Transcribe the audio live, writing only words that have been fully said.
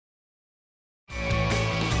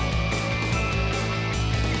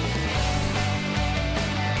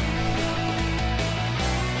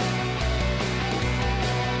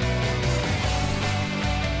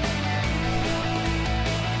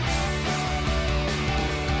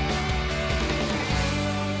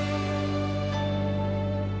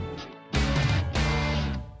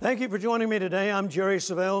Thank you for joining me today. I'm Jerry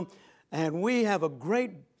Savelle, and we have a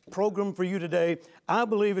great program for you today. I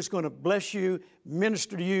believe it's going to bless you,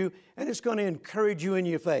 minister to you, and it's going to encourage you in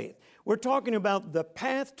your faith. We're talking about the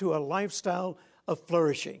path to a lifestyle of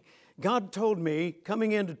flourishing. God told me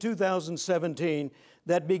coming into 2017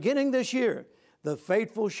 that beginning this year, the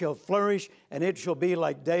faithful shall flourish, and it shall be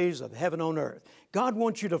like days of heaven on earth. God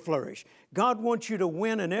wants you to flourish. God wants you to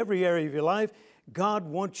win in every area of your life. God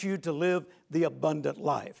wants you to live the abundant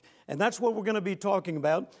life. And that's what we're going to be talking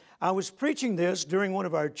about. I was preaching this during one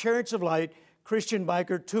of our Chariots of Light Christian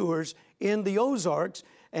biker tours in the Ozarks,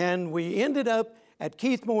 and we ended up at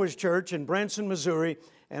Keith Moore's church in Branson, Missouri,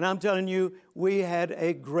 and I'm telling you, we had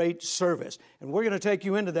a great service. And we're going to take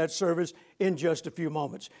you into that service in just a few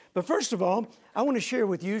moments. But first of all, I want to share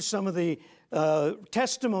with you some of the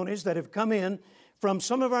testimonies that have come in from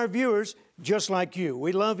some of our viewers just like you.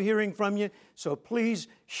 We love hearing from you, so please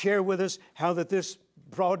share with us how that this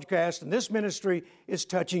broadcast and this ministry is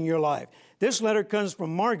touching your life. This letter comes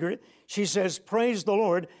from Margaret. She says, "Praise the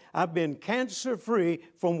Lord, I've been cancer-free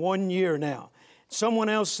for 1 year now." Someone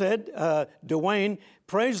else said, Dwayne,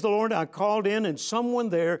 "Praise the Lord, I called in and someone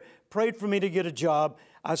there prayed for me to get a job.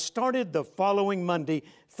 I started the following Monday.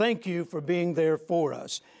 Thank you for being there for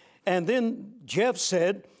us." And then Jeff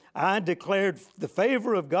said, "I declared the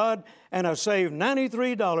favor of God and I saved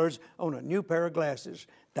 $93 on a new pair of glasses."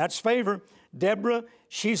 That's favor. Deborah,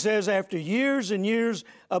 she says, "After years and years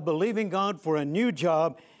of believing God for a new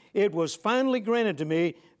job, it was finally granted to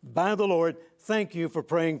me by the Lord. Thank you for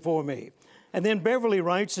praying for me." And then Beverly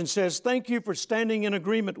writes and says, "Thank you for standing in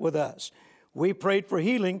agreement with us. We prayed for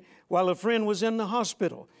healing while a friend was in the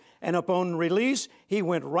hospital. And upon release, he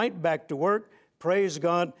went right back to work. Praise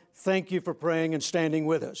God. Thank you for praying and standing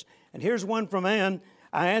with us." And here's one from Ann.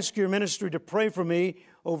 "I asked your ministry to pray for me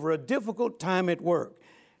over a difficult time at work.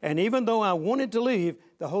 And even though I wanted to leave,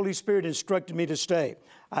 the Holy Spirit instructed me to stay.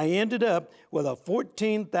 I ended up with a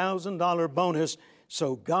 $14,000 bonus.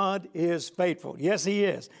 So God is faithful." Yes, He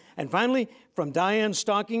is. And finally, from Diane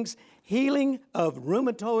Stockings, "Healing of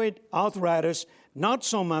rheumatoid arthritis,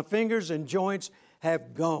 knots on my fingers and joints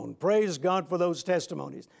have gone." Praise God for those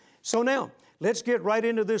testimonies. So now, let's get right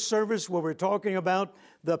into this service where we're talking about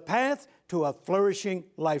the path to a flourishing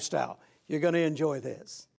lifestyle. You're going to enjoy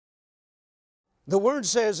this. The Word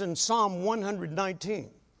says in Psalm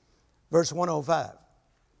 119, verse 105,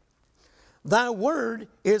 "Thy word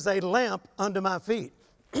is a lamp unto my feet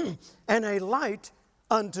and a light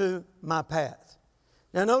unto my path."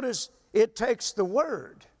 Now notice, it takes the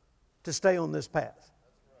Word to stay on this path.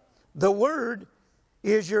 The Word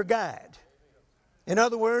is your guide. In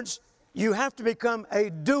other words, you have to become a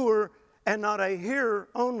doer and not a hearer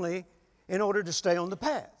only in order to stay on the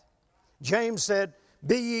path. James said,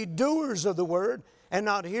 "Be ye doers of the word and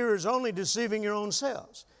not hearers only, deceiving your own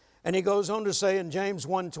selves." And he goes on to say in James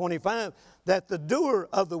 1:25 that the doer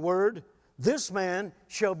of the word, this man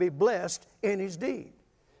shall be blessed in his deed.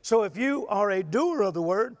 So if you are a doer of the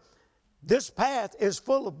word, this path is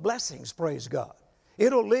full of blessings, praise God.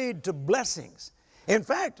 It'll lead to blessings. In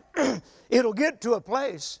fact, it'll get to a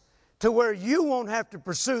place to where you won't have to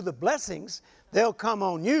pursue the blessings. They'll come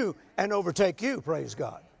on you and overtake you, praise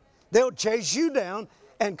God. They'll chase you down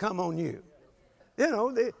and come on you. You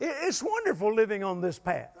know, it's wonderful living on this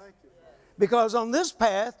path. Because on this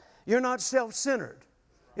path, you're not self-centered.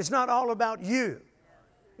 It's not all about you.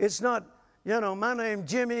 It's not, my name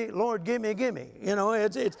Jimmy, Lord, gimme.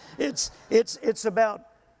 It's about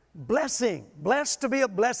blessing. Blessed to be a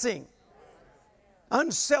blessing.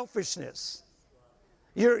 Unselfishness.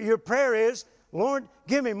 Your prayer is, "Lord,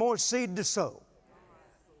 give me more seed to sow."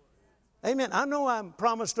 Amen. I know I'm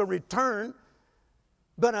promised a return,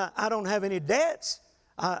 but I don't have any debts.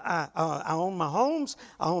 I own my homes,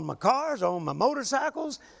 I own my cars, I own my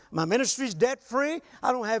motorcycles. My ministry's debt-free.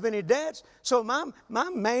 I don't have any debts. So my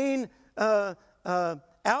main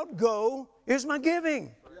outgo is my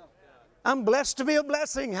giving. I'm blessed to be a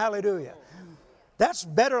blessing. Hallelujah. That's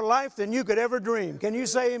better life than you could ever dream. Can you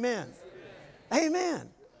say amen?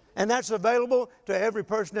 Amen. And that's available to every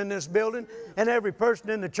person in this building and every person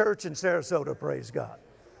in the church in Sarasota, praise God.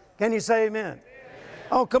 Can you say amen?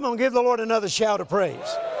 Oh, come on, give the Lord another shout of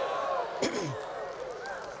praise.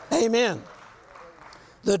 Amen.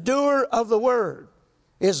 The doer of the word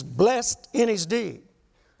is blessed in his deed.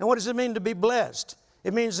 And what does it mean to be blessed?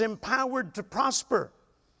 It means empowered to prosper.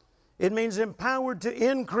 It means empowered to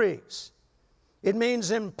increase. It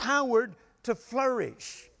means empowered to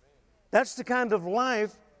flourish. That's the kind of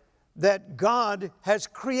life that God has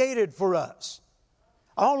created for us.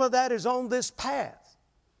 All of that is on this path.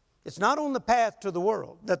 It's not on the path to the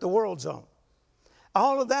world that the world's on.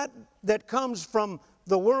 All of that comes from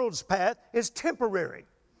the world's path is temporary.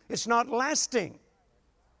 It's not lasting.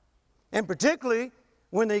 And particularly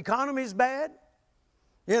when the economy's bad,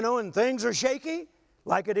 and things are shaky,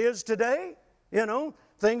 like it is today,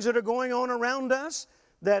 things that are going on around us,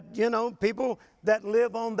 that, people that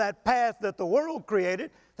live on that path that the world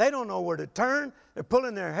created, they don't know where to turn. They're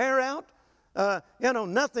pulling their hair out.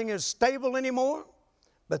 Nothing is stable anymore.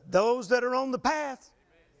 But those that are on the path,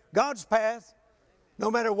 God's path,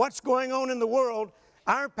 no matter what's going on in the world,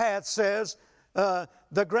 our path says,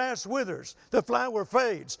 the grass withers, the flower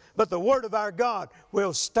fades, but the word of our God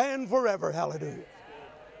will stand forever. Hallelujah.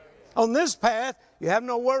 On this path, you have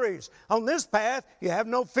no worries. On this path, you have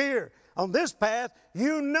no fear. On this path,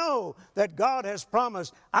 you know that God has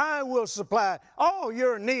promised, I will supply all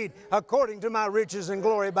your need according to my riches and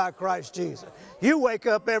glory by Christ Jesus. You wake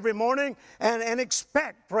up every morning and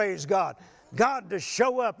expect, praise God, God to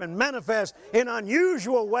show up and manifest in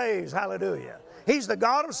unusual ways. Hallelujah. He's the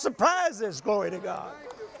God of surprises. Glory to God.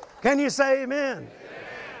 Can you say amen?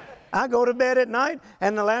 I go to bed at night,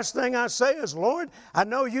 and the last thing I say is, Lord, I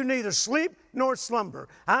know you neither sleep nor slumber.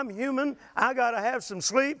 I'm human. I got to have some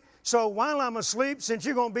sleep. So while I'm asleep, since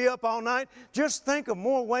you're going to be up all night, just think of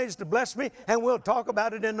more ways to bless me, and we'll talk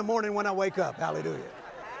about it in the morning when I wake up. Hallelujah.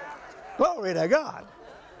 Glory to God.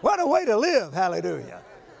 What a way to live. Hallelujah.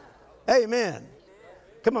 Amen.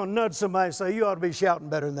 Come on, nudge somebody and say, you ought to be shouting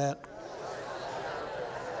better than that.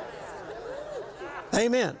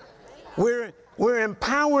 Amen. We're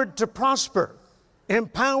empowered to prosper,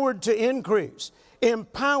 empowered to increase,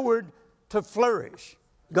 empowered to flourish.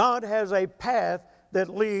 God has a path that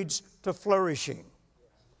leads to flourishing.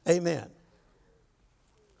 Amen.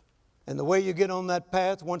 And the way you get on that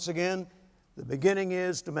path, once again, the beginning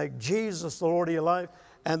is to make Jesus the Lord of your life.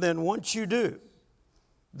 And then once you do,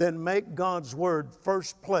 then make God's Word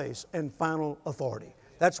first place and final authority.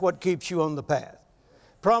 That's what keeps you on the path.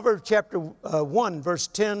 Proverbs chapter 1, verse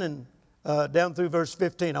 10 and down through verse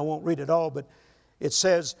 15. I won't read it all, but it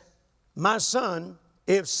says, My son,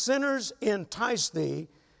 if sinners entice thee,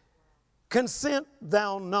 consent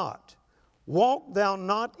thou not. Walk thou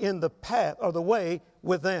not in the path or the way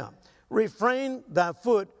with them. Refrain thy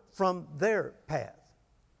foot from their path.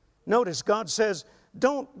 Notice God says,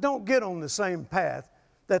 don't get on the same path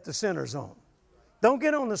that the sinner's on. Don't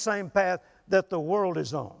get on the same path that the world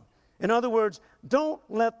is on. In other words, don't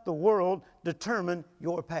let the world determine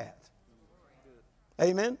your path.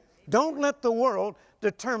 Amen? Don't let the world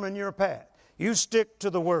determine your path. You stick to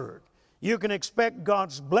the Word. You can expect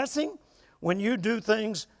God's blessing when you do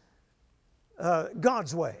things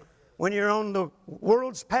God's way. When you're on the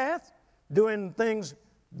world's path, doing things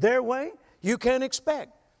their way, you can't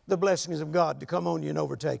expect the blessings of God to come on you and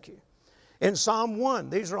overtake you. In Psalm 1,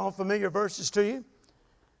 these are all familiar verses to you.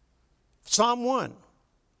 Psalm 1,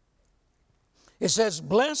 it says,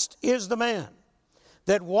 Blessed is the man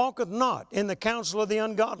that walketh not in the counsel of the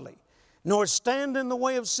ungodly, nor stand in the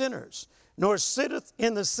way of sinners, nor sitteth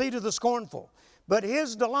in the seat of the scornful. But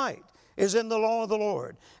his delight is in the law of the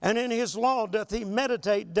Lord, and in his law doth he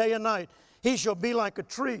meditate day and night. He shall be like a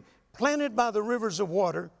tree planted by the rivers of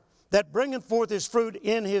water, that bringeth forth his fruit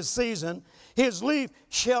in his season. His leaf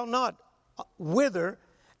shall not wither,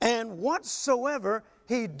 and whatsoever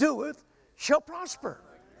he doeth shall prosper.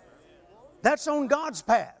 That's on God's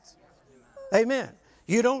path. Amen.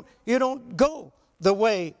 You don't go the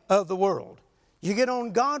way of the world. You get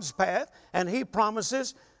on God's path, and He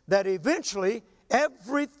promises that eventually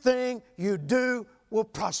everything you do will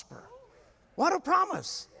prosper. What a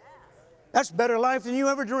promise. That's better life than you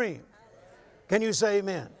ever dreamed. Can you say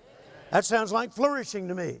amen? That sounds like flourishing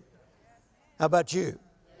to me. How about you?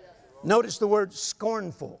 Notice the word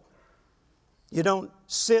scornful. You don't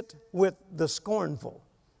sit with the scornful.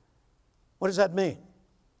 What does that mean?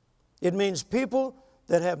 It means people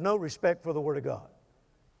that have no respect for the Word of God.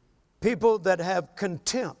 People that have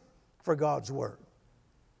contempt for God's Word.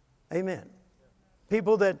 Amen.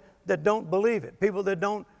 People that don't believe it. People that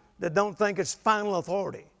don't think it's final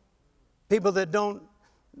authority. People that don't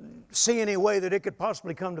see any way that it could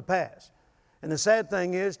possibly come to pass. And the sad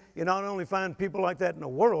thing is, you not only find people like that in the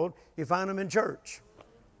world, you find them in church.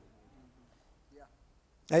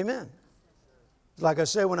 Amen. Like I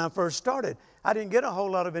said, when I first started, I didn't get a whole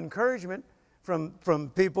lot of encouragement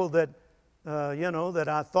from people that, that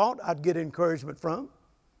I thought I'd get encouragement from.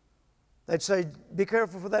 They'd say, be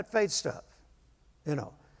careful for that faith stuff,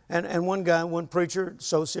 And one guy, one preacher,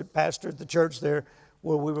 associate pastor at the church there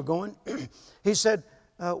where we were going, he said,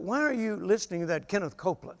 why are you listening to that Kenneth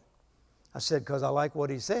Copeland? I said, because I like what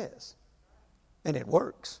he says. And it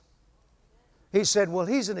works. He said, well,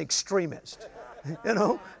 he's an extremist. And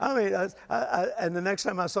the next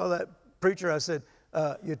time I saw that preacher, I said,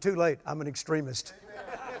 you're too late. I'm an extremist.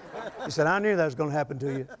 He said, I knew that was going to happen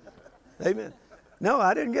to you. Amen. No,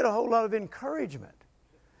 I didn't get a whole lot of encouragement.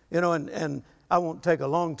 You know, and I won't take a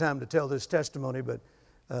long time to tell this testimony, but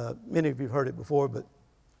many of you have heard it before. But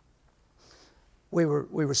we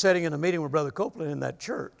were sitting in a meeting with Brother Copeland in that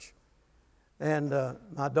church. And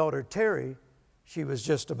my daughter, Terry, she was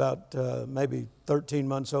just about maybe 13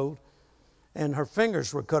 months old. And her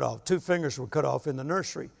fingers were cut off. 2 fingers were cut off in the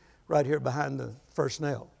nursery right here behind the first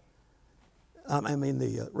nail.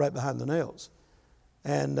 Right behind the nails.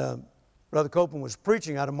 And Brother Copeland was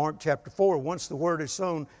preaching out of Mark chapter 4. Once the word is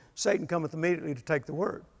sown, Satan cometh immediately to take the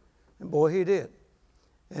word. And boy, he did.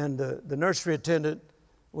 And the nursery attendant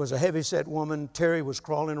was a heavy-set woman. Terry was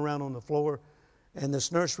crawling around on the floor. And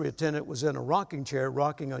this nursery attendant was in a rocking chair,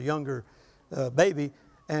 rocking a younger baby.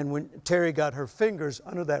 And when Terry got her fingers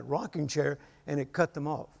under that rocking chair, and it cut them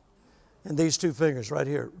off. And these 2 fingers right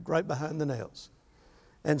here, right behind the nails.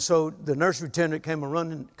 And so the nursery attendant came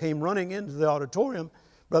running into the auditorium.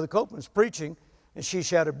 Brother Copeland's preaching, and she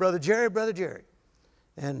shouted, Brother Jerry, Brother Jerry.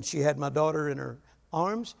 And she had my daughter in her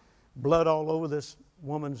arms, blood all over this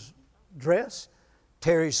woman's dress,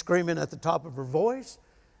 Terry screaming at the top of her voice.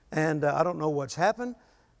 And I don't know what's happened,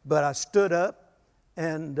 but I stood up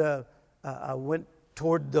and I went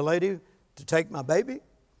toward the lady to take my baby.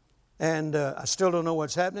 And I still don't know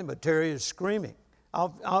what's happening, but Terry is screaming.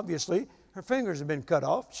 Obviously, her fingers have been cut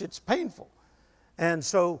off. It's painful. And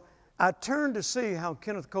so I turned to see how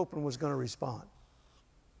Kenneth Copeland was going to respond.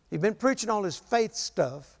 He'd been preaching all his faith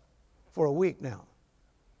stuff for a week now.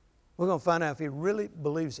 We're going to find out if he really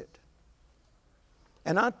believes it.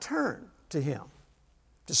 And I turned to him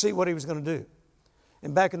to see what he was going to do.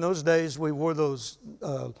 And back in those days, we wore those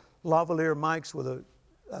lavalier mics with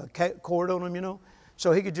a cord on them, you know.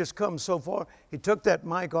 So he could just come so far. He took that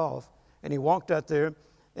mic off, and he walked out there,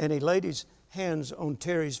 and he laid his hands on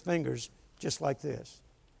Terry's fingers just like this.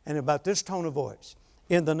 And about this tone of voice,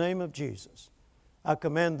 in the name of Jesus, I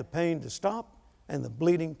command the pain to stop and the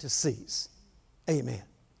bleeding to cease. Amen.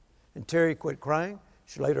 And Terry quit crying.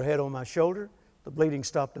 She laid her head on my shoulder. The bleeding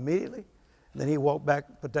stopped immediately. And then he walked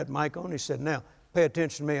back, put that mic on. He said, now, pay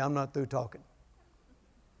attention to me. I'm not through talking.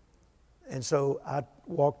 And so I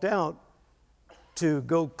walked out to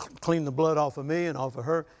go clean the blood off of me and off of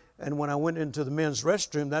her. And when I went into the men's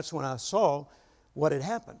restroom, that's when I saw what had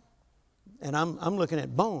happened. And I'm looking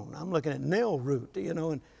at bone. I'm looking at nail root, you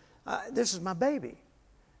know, and this is my baby.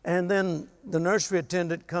 And then the nursery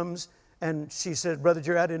attendant comes and she said, Brother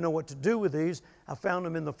Jerry, I didn't know what to do with these. I found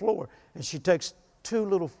them in the floor. And she takes 2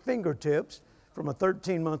 little fingertips from a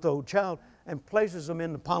 13-month-old child and places them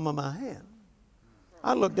in the palm of my hand.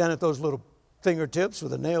 I looked down at those little fingertips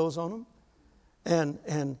with the nails on them,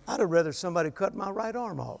 and I'd have rather somebody cut my right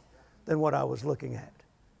arm off than what I was looking at.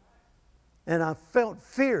 And I felt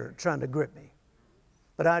fear trying to grip me.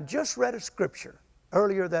 But I just read a scripture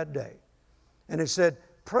earlier that day, and it said,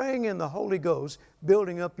 praying in the Holy Ghost,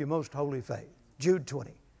 building up your most holy faith. Jude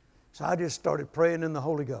 20. So I just started praying in the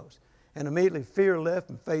Holy Ghost. And immediately fear left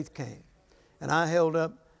and faith came. And I held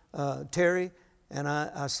up Terry, and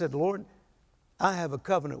I said, Lord, I have a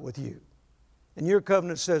covenant with you. And your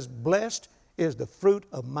covenant says, blessed is the fruit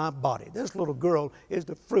of my body. This little girl is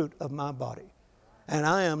the fruit of my body. And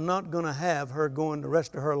I am not going to have her going the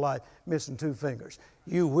rest of her life missing 2 fingers.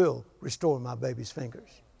 You will restore my baby's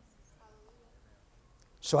fingers.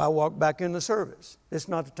 So I walked back in the service. It's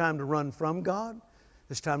not the time to run from God.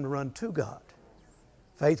 It's time to run to God.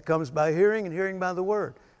 Faith comes by hearing, and hearing by the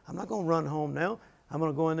word. I'm not going to run home now. I'm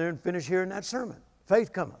going to go in there and finish hearing that sermon.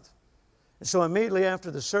 Faith cometh. And so immediately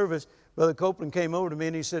after the service, Brother Copeland came over to me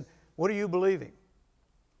and he said, what are you believing?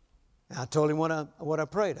 And I told him what I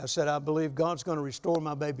prayed. I said, I believe God's going to restore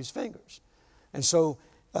my baby's fingers. And so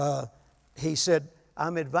he said,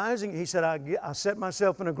 I'm advising. He said, I set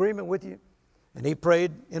myself in agreement with you. And he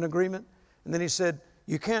prayed in agreement. And then he said,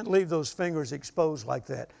 you can't leave those fingers exposed like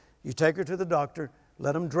that. You take her to the doctor,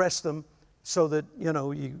 let them dress them so that, you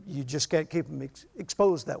know, you just can't keep them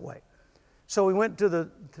exposed that way. So we went to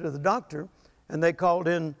the doctor, and they called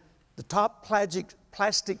in the top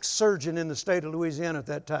plastic surgeon in the state of Louisiana at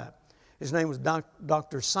that time. His name was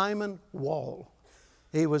Dr. Simon Wall.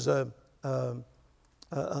 He was a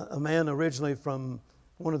man originally from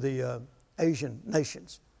one of the Asian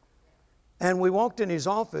nations. And we walked in his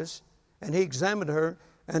office, and he examined her,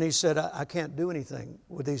 and he said, I can't do anything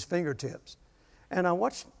with these fingertips. And I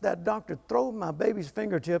watched that doctor throw my baby's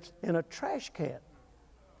fingertips in a trash can.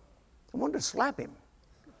 I wanted to slap him.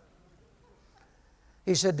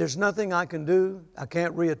 He said, there's nothing I can do. I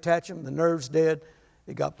can't reattach him. The nerve's dead.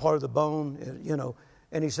 It got part of the bone, you know.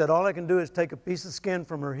 And he said, all I can do is take a piece of skin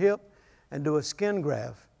from her hip and do a skin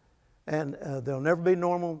graft. And they'll never be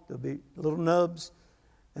normal. There'll be little nubs.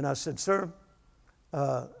 And I said, sir,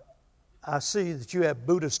 I see that you have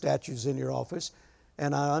Buddha statues in your office,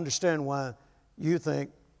 and I understand why you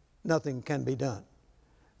think nothing can be done.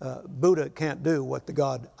 Buddha can't do what the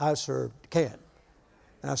God I serve can.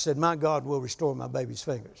 And I said, my God will restore my baby's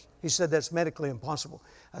fingers. He said, that's medically impossible.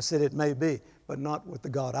 I said, it may be, but not with the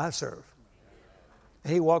God I serve.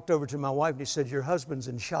 And he walked over to my wife and he said, your husband's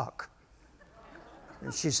in shock.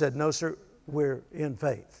 And she said, no, sir, we're in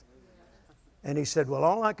faith. And he said, well,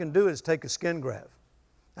 all I can do is take a skin graft.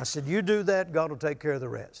 I said, you do that, God will take care of the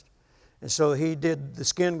rest. And so he did the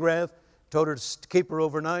skin graft, told her to keep her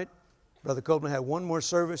overnight. Brother Copeland had one more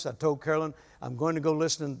service. I told Carolyn, I'm going to go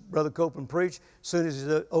listen to Brother Copeland preach. As soon as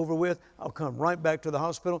he's over with, I'll come right back to the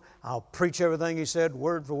hospital. I'll preach everything he said,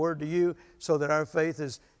 word for word to you, so that our faith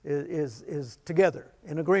is together,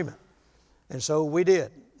 in agreement. And so we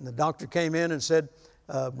did. And the doctor came in and said,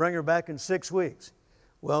 bring her back in 6 weeks.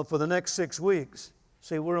 Well, for the next 6 weeks,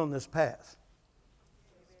 see, we're on this path.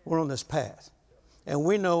 We're on this path. And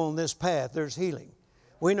we know on this path there's healing.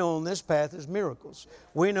 We know on this path is miracles.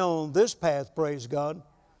 We know on this path, praise God,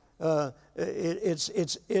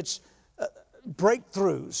 it's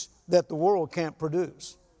breakthroughs that the world can't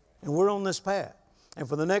produce. And we're on this path. And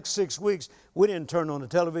for the next 6 weeks, we didn't turn on a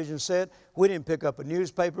television set, we didn't pick up a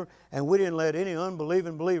newspaper, and we didn't let any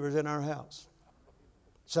unbelieving believers in our house.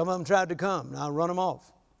 Some of them tried to come, and I run them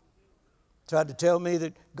off. Tried to tell me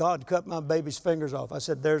that God cut my baby's fingers off. I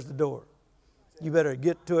said, there's the door. You better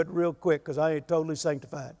get to it real quick, because I ain't totally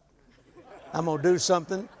sanctified. I'm going to do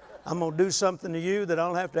something. I'm going to do something to you that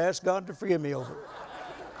I'll have to ask God to forgive me over.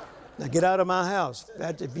 Now get out of my house.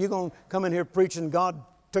 If you're going to come in here preaching God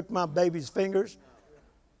took my baby's fingers,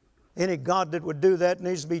 any God that would do that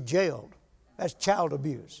needs to be jailed. That's child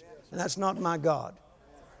abuse. And that's not my God.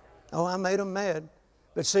 Oh, I made them mad.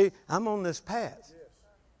 But see, I'm on this path.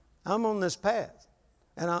 I'm on this path.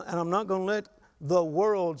 And I'm not going to let the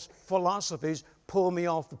world's philosophies pull me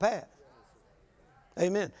off the path.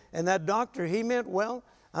 Amen. And that doctor, he meant well.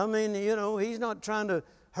 I mean, you know, he's not trying to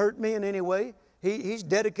hurt me in any way. He's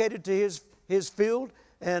dedicated to his field,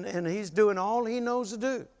 and he's doing all he knows to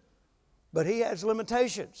do. But he has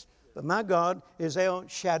limitations. But my God is El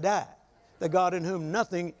Shaddai, the God in whom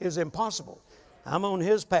nothing is impossible. I'm on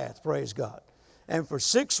his path, praise God. And for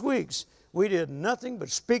 6 weeks, we did nothing but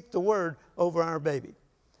speak the word over our baby.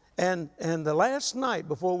 And the last night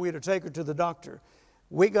before we had to take her to the doctor,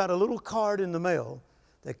 we got a little card in the mail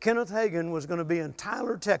that Kenneth Hagin was going to be in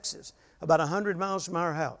Tyler, Texas, about 100 miles from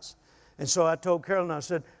our house. And so I told Carolyn, I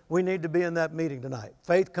said, we need to be in that meeting tonight.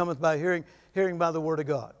 Faith cometh by hearing, hearing by the word of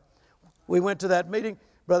God. We went to that meeting.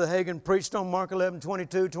 Brother Hagin preached on Mark 11,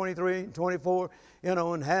 22, 23, and 24, you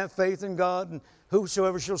know, and have faith in God, and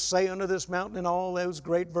whosoever shall say unto this mountain, and all those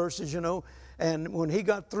great verses, you know. And when he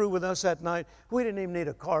got through with us that night, we didn't even need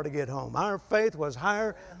a car to get home. Our faith was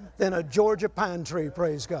higher than a Georgia pine tree,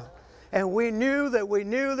 praise God. And we knew that we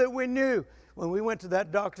knew that we knew. When we went to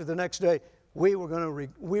that doctor the next day, we were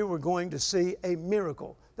going to see a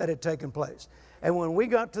miracle that had taken place. And when we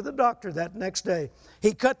got to the doctor that next day,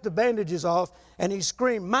 he cut the bandages off and he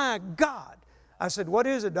screamed, my God. I said, what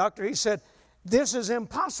is it, doctor? He said, this is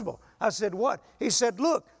impossible. I said, what? He said,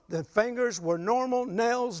 look, the fingers were normal,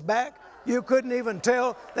 nails back. You couldn't even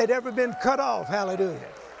tell they'd ever been cut off. Hallelujah.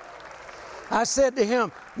 I said to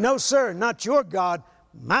him, no, sir, not your God,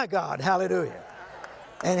 my God. Hallelujah.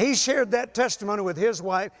 And he shared that testimony with his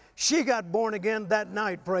wife. She got born again that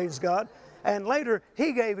night, praise God. And later,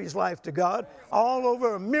 he gave his life to God, all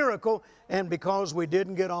over a miracle, and because we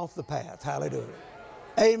didn't get off the path. Hallelujah.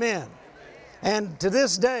 Amen. And to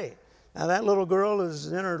this day, now that little girl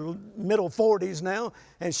is in her middle 40s now,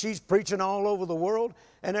 and she's preaching all over the world.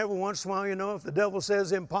 And every once in a while, you know, if the devil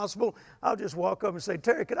says impossible, I'll just walk up and say,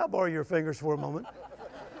 Terry, can I borrow your fingers for a moment?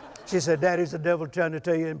 She said, Daddy's the devil trying to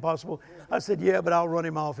tell you impossible. I said, yeah, but I'll run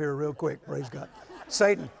him off here real quick, praise God.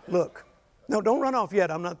 Satan, look. No, don't run off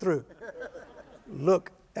yet. I'm not through.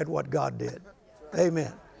 Look at what God did.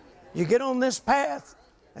 Amen. You get on this path,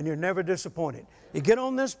 and you're never disappointed. You get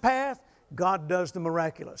on this path, God does the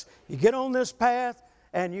miraculous. You get on this path,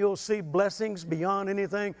 and you'll see blessings beyond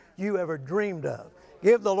anything you ever dreamed of.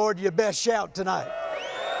 Give the Lord your best shout tonight.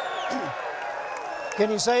 Can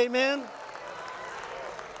you say amen?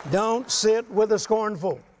 Don't sit with the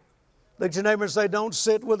scornful. Look at your neighbor and say, don't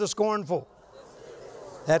sit with the scornful.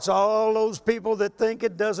 That's all those people that think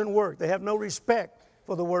it doesn't work. They have no respect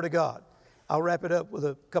for the Word of God. I'll wrap it up with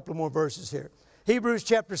a couple more verses here. Hebrews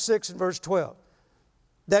chapter 6 and verse 12.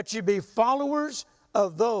 That you be followers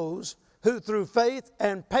of those who through faith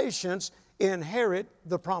and patience inherit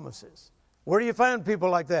the promises. Where do you find people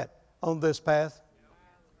like that? On this path.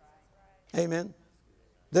 Amen.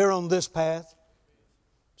 They're on this path.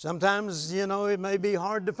 Sometimes, you know, it may be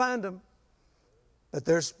hard to find them, but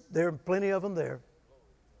there are plenty of them there.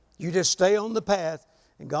 You just stay on the path,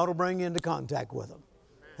 and God will bring you into contact with them.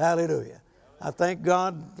 Hallelujah. I thank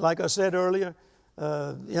God, like I said earlier,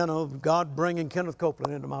 you know, God bringing Kenneth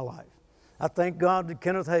Copeland into my life. I thank God that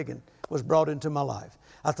Kenneth Hagin was brought into my life.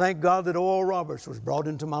 I thank God that Oral Roberts was brought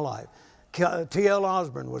into my life. T.L.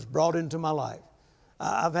 Osborne was brought into my life.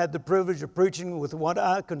 I've had the privilege of preaching with what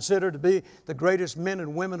I consider to be the greatest men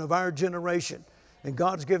and women of our generation. And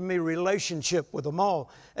God's given me relationship with them all.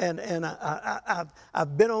 And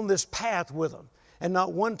I've been on this path with them. And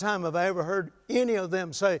not one time have I ever heard any of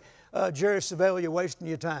them say, Jerry Savelle, you're wasting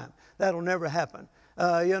your time. That'll never happen.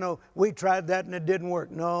 You know, we tried that and it didn't work.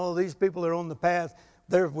 No, these people are on the path.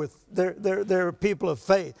 They're people of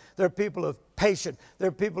faith. They're people of patience.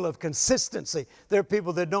 They're people of consistency. They're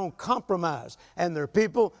people that don't compromise. And they're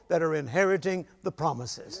people that are inheriting the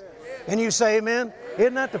promises. And you say amen?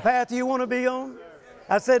 Isn't that the path you want to be on?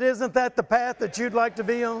 I said, isn't that the path that you'd like to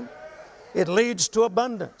be on? It leads to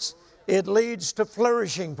abundance. It leads to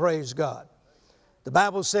flourishing, praise God. The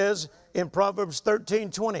Bible says in Proverbs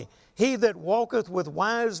 13:20, he that walketh with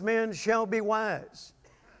wise men shall be wise.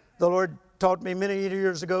 The Lord taught me many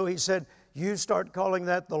years ago, He said, you start calling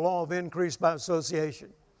that the law of increase by association.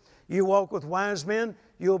 You walk with wise men,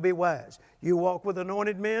 you'll be wise. You walk with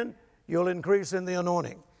anointed men, you'll increase in the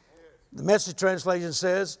anointing. The Message translation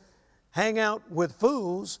says, hang out with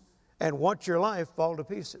fools and watch your life fall to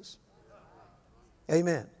pieces.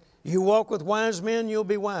 Amen. You walk with wise men, you'll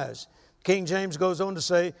be wise. King James goes on to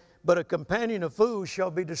say, but a companion of fools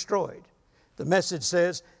shall be destroyed. The Message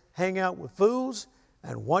says, hang out with fools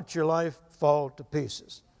and watch your life fall to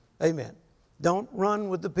pieces. Amen. Don't run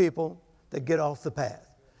with the people that get off the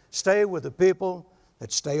path. Stay with the people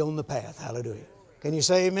that stay on the path. Hallelujah. Can you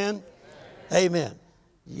say amen? Amen.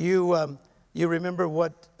 You remember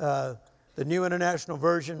what the New International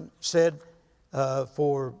Version said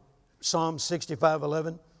for Psalm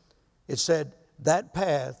 65:11? It said, that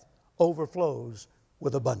path overflows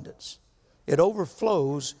with abundance. It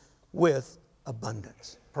overflows with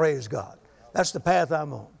abundance. Praise God. That's the path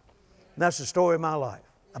I'm on. And that's the story of my life.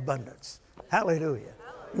 Abundance. Hallelujah.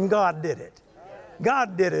 And God did it.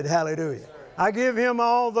 God did it. Hallelujah. I give Him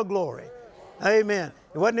all the glory. Amen.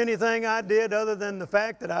 It wasn't anything I did other than the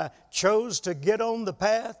fact that I chose to get on the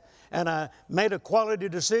path and I made a quality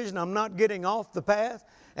decision. I'm not getting off the path.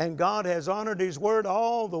 And God has honored His word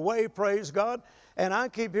all the way. Praise God. And I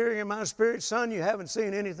keep hearing in my spirit, son, you haven't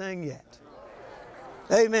seen anything yet.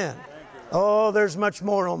 Amen. Oh, there's much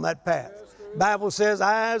more on that path. Bible says,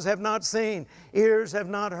 eyes have not seen, ears have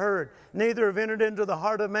not heard, neither have entered into the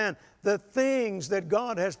heart of man the things that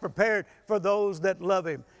God has prepared for those that love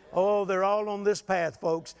Him. Oh, they're all on this path,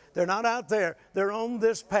 folks. They're not out there. They're on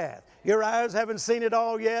this path. Your eyes haven't seen it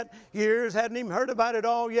all yet. Your ears hadn't even heard about it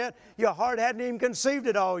all yet. Your heart hadn't even conceived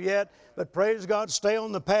it all yet. But praise God, stay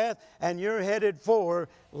on the path, and you're headed for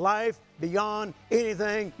life beyond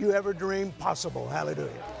anything you ever dreamed possible.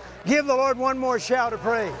 Hallelujah. Give the Lord one more shout of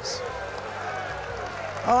praise.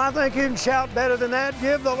 Oh, I think you can shout better than that.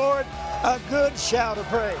 Give the Lord a good shout of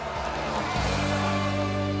praise.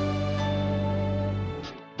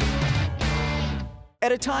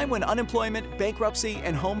 At a time when unemployment, bankruptcy,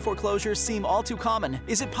 and home foreclosures seem all too common,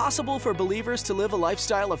 is it possible for believers to live a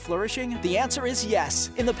lifestyle of flourishing? The answer is yes.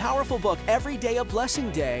 In the powerful book, Every Day a Blessing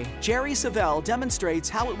Day, Jerry Savelle demonstrates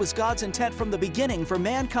how it was God's intent from the beginning for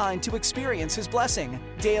mankind to experience His blessing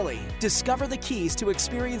daily. Discover the keys to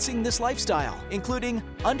experiencing this lifestyle, including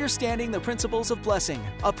understanding the principles of blessing,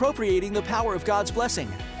 appropriating the power of God's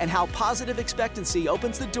blessing, and how positive expectancy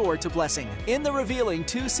opens the door to blessing. In the revealing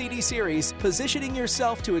 2-CD series, Positioning Yourself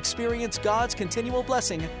to Experience God's Continual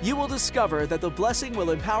Blessing, you will discover that the blessing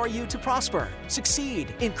will empower you to prosper,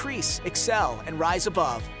 succeed, increase, excel, and rise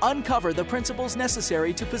above. Uncover the principles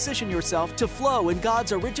necessary to position yourself to flow in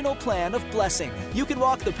God's original plan of blessing. You can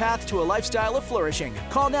walk the path to a lifestyle of flourishing.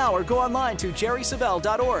 Call now or go online to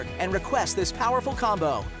jerrysavelle.org and request this powerful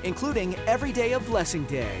combo, including Every Day a Blessing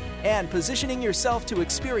Day and Positioning Yourself to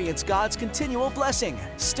Experience God's Continual Blessing.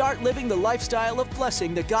 Start living the lifestyle of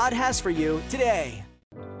blessing that God has for you today.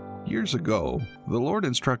 Years ago, the Lord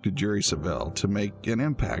instructed Jerry Savelle to make an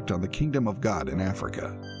impact on the kingdom of God in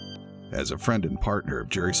Africa. As a friend and partner of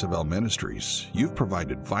Jerry Savelle Ministries, you've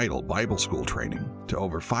provided vital Bible school training to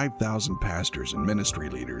over 5,000 pastors and ministry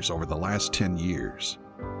leaders over the last 10 years.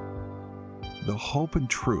 The hope and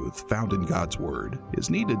truth found in God's Word is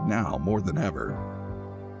needed now more than ever.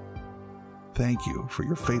 Thank you for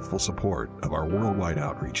your faithful support of our worldwide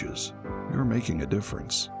outreaches. you're making a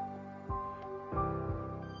difference.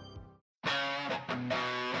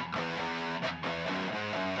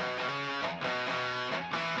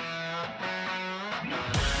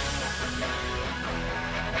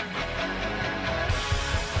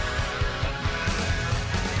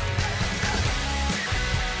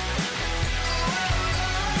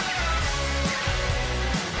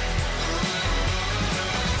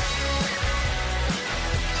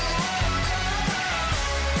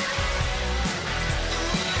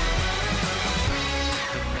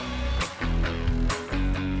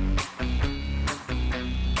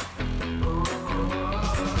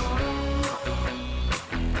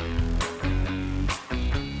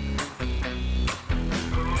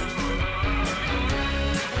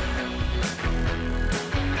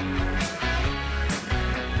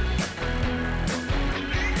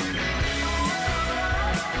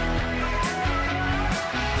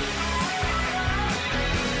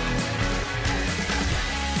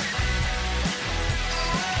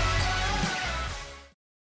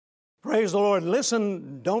 Praise the Lord.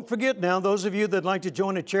 Listen, don't forget now, those of you that like to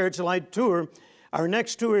join a Chariots of Light tour, our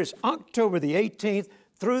next tour is October the 18th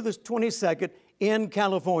through the 22nd in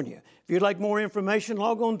California. If you'd like more information,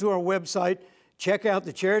 log on to our website, check out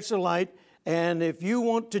the Chariots of Light, and if you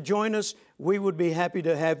want to join us, we would be happy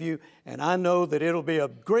to have you, and I know that it'll be a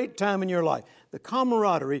great time in your life. The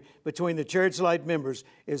camaraderie between the Chariots of Light members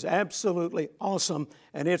is absolutely awesome,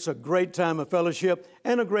 and it's a great time of fellowship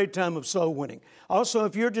and a great time of soul winning. Also,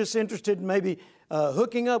 if you're just interested in maybe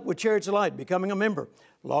hooking up with Chariots of Light, becoming a member,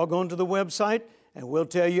 log on to the website, and we'll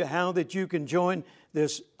tell you how that you can join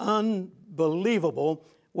this unbelievable,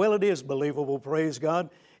 well, it is believable, praise God.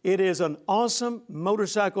 It is an awesome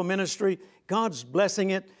motorcycle ministry. God's blessing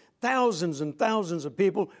it. Thousands and thousands of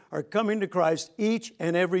people are coming to Christ each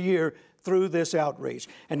and every year through this outreach.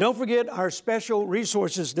 And don't forget our special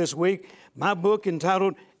resources this week, my book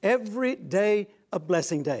entitled Every Day a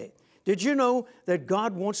Blessing Day. Did you know that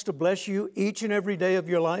God wants to bless you each and every day of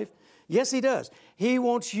your life? Yes, He does. He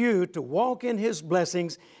wants you to walk in His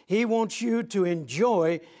blessings. He wants you to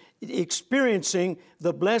enjoy experiencing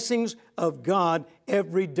the blessings of God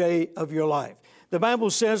every day of your life. The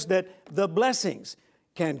Bible says that the blessings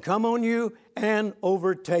can come on you and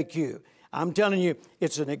overtake you. I'm telling you,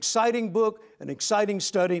 it's an exciting book, an exciting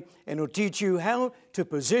study, and it'll teach you how to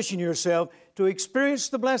position yourself to experience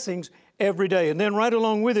the blessings every day. And then right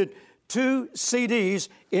along with it, 2 CDs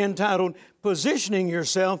entitled Positioning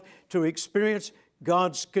Yourself to Experience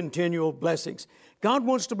God's Continual Blessings. God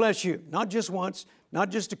wants to bless you, not just once, not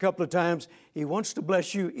just a couple of times. He wants to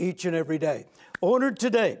bless you each and every day. Order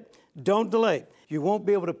today. Don't delay. You won't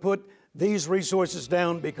be able to put these resources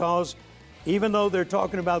down because even though they're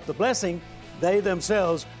talking about the blessing, they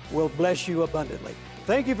themselves will bless you abundantly.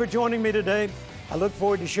 Thank you for joining me today. I look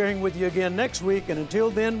forward to sharing with you again next week. And until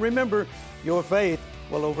then, remember, your faith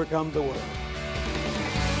will overcome the world.